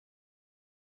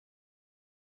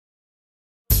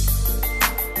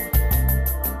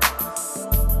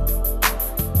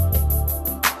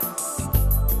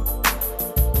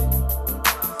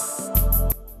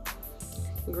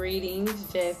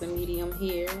Jazz the Medium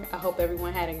here. I hope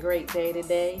everyone had a great day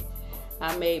today.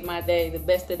 I made my day the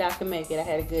best that I can make it. I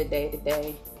had a good day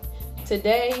today.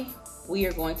 Today, we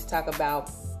are going to talk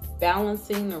about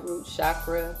balancing the root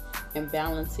chakra and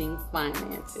balancing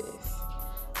finances.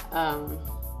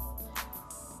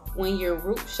 When your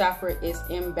root chakra is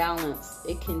imbalanced,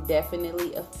 it can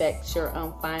definitely affect your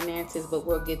finances, but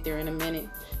we'll get there in a minute.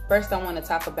 First, I want to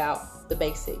talk about the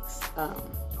basics.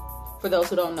 For those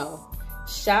who don't know,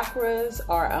 chakras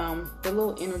are the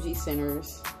little energy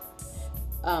centers.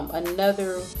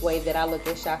 Another way that I look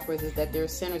at chakras is that they're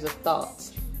centers of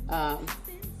thoughts.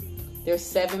 There's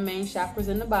 7 main chakras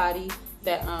in the body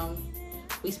that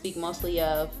we speak mostly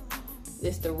of.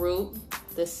 It's the root,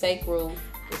 the sacral,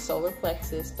 the solar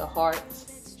plexus, the heart,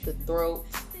 the throat,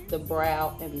 the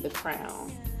brow, and the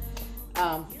crown.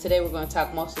 Today we're going to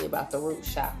talk mostly about the root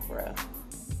chakra.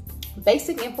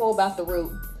 Basic info about the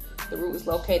root. The root is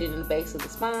located in the base of the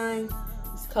spine.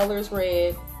 Its color is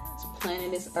red. Its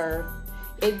planet is Earth.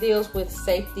 It deals with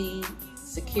safety,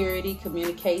 security,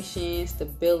 communication,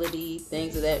 stability,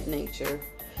 things of that nature.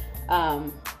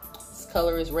 Its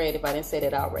color is red, if I didn't say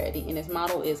that already. And its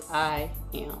motto is I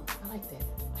am. I like that.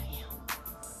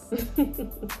 I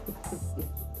am.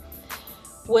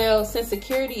 Well, since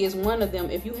security is one of them,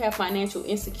 if you have financial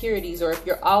insecurities, or if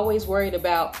you're always worried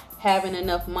about having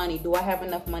enough money, do I have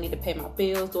enough money to pay my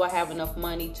bills? Do I have enough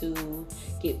money to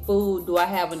get food? Do I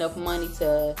have enough money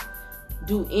to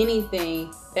do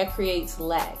anything? That creates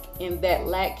lack, and that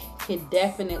lack can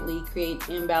definitely create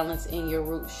imbalance in your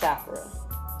root chakra.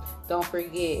 Don't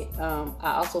forget,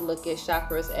 I also look at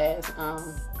chakras as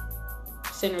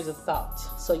centers of thoughts.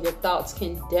 So your thoughts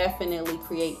can definitely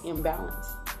create imbalance.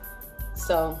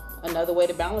 So another way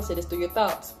to balance it is through your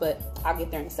thoughts, but I'll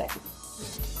get there in a second.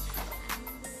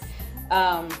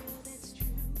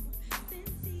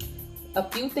 A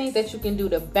few things that you can do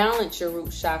to balance your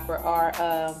root chakra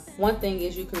are, one thing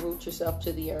is you can root yourself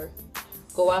to the earth.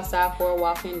 Go outside for a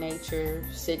walk in nature,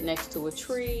 sit next to a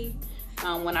tree.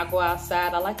 When I go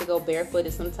outside, I like to go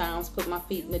barefooted sometimes, put my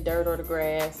feet in the dirt or the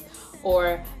grass,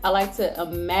 or I like to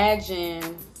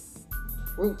imagine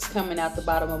roots coming out the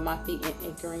bottom of my feet and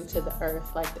anchoring to the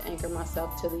earth, like to anchor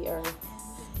myself to the earth.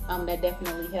 That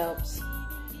definitely helps.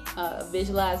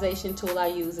 Visualization tool I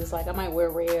use is like I might wear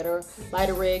red or light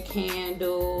a red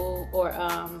candle, or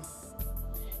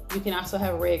you can also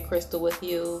have a red crystal with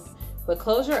you. But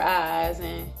close your eyes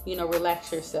and,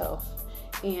 relax yourself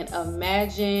and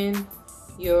imagine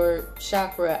your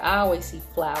chakra. I always see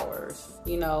flowers,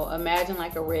 imagine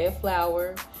like a red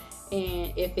flower.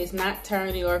 And if it's not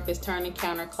turning, or if it's turning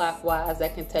counterclockwise,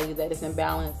 that can tell you that it's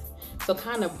imbalanced. So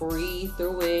kind of breathe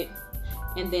through it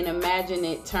and then imagine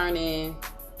it turning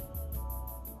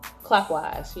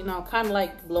clockwise, kind of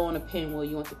like blowing a pinwheel.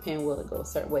 You want the pinwheel to go a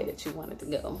certain way that you want it to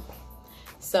go.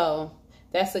 So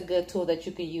that's a good tool that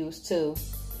you can use too.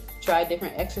 Try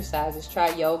different exercises.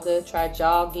 Try yoga, try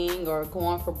jogging, or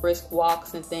going for brisk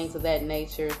walks and things of that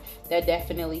nature. That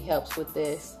definitely helps with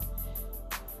this.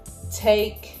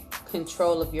 Take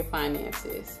control of your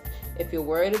finances. If you're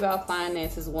worried about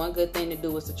finances, one good thing to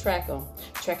do is to track them.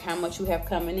 Track how much you have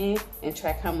coming in and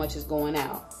track how much is going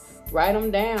out. Write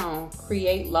them down,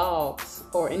 create logs,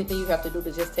 or anything you have to do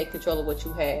to just take control of what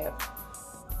you have.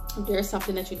 If there's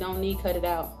something that you don't need, cut it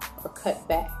out or cut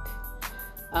back.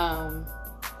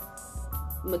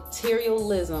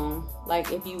 Materialism,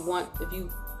 like if you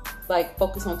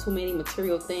focus on too many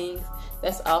material things,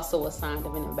 that's also a sign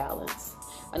of an imbalance.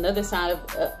 Another sign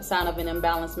of an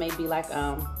imbalance may be like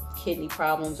kidney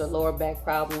problems or lower back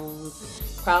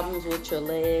problems, problems with your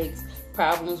legs,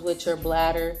 problems with your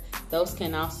bladder. Those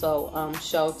can also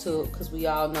show too, because we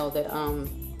all know that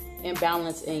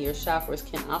imbalance in your chakras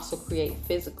can also create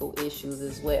physical issues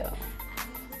as well.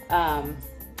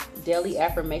 Daily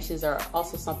affirmations are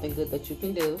also something good that you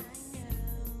can do.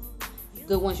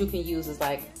 Good ones you can use is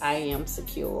like, I am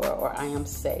secure, or I am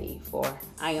safe, or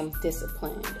I am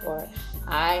disciplined, or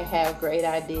I have great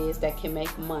ideas that can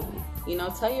make money.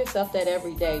 Tell yourself that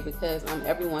every day, because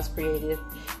everyone's creative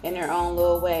in their own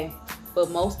little way. But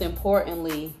most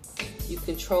importantly, you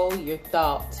control your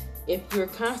thoughts. If you're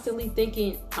constantly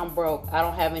thinking, I'm broke, I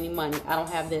don't have any money, I don't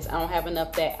have this, I don't have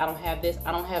enough that, I don't have this,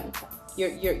 I don't have,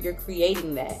 you're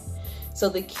creating that. So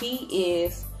the key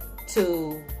is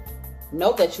to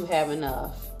know that you have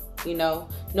enough, know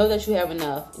that you have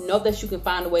enough, know that you can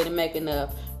find a way to make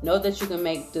enough, know that you can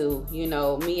make do. Me,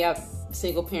 I'm a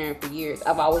single parent for years.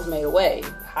 I've always made a way.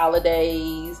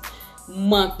 Holidays,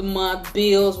 month to month,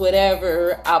 bills,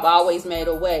 whatever, I've always made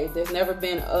a way. There's never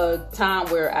been a time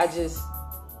where I just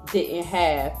didn't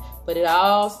have, but it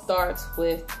all starts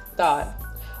with thought.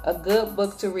 A good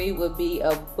book to read would be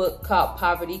a book called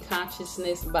Poverty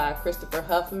Consciousness by Christopher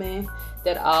Huffman,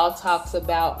 that all talks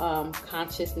about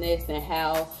consciousness and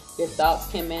how your thoughts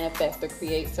can manifest or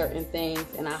create certain things.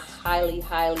 And I highly,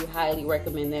 highly, highly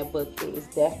recommend that book. It is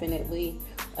definitely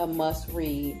a must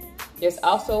read. There's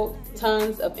also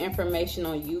tons of information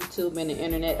on YouTube and the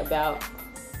internet about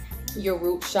your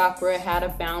root chakra, how to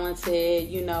balance it,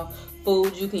 you know,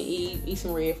 food you can eat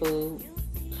some red food,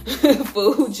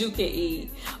 food you can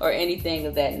eat, or anything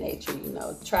of that nature, you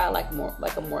know. Try like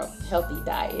a more healthy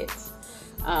diet.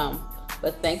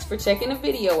 But thanks for checking the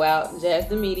video out, Jazz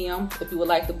the Medium. If you would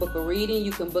like to book a reading,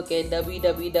 you can book at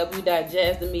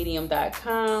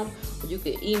www.jazzthemedium.com, or you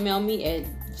can email me at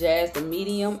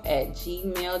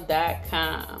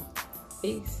jazzthemedium@gmail.com.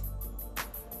 Peace.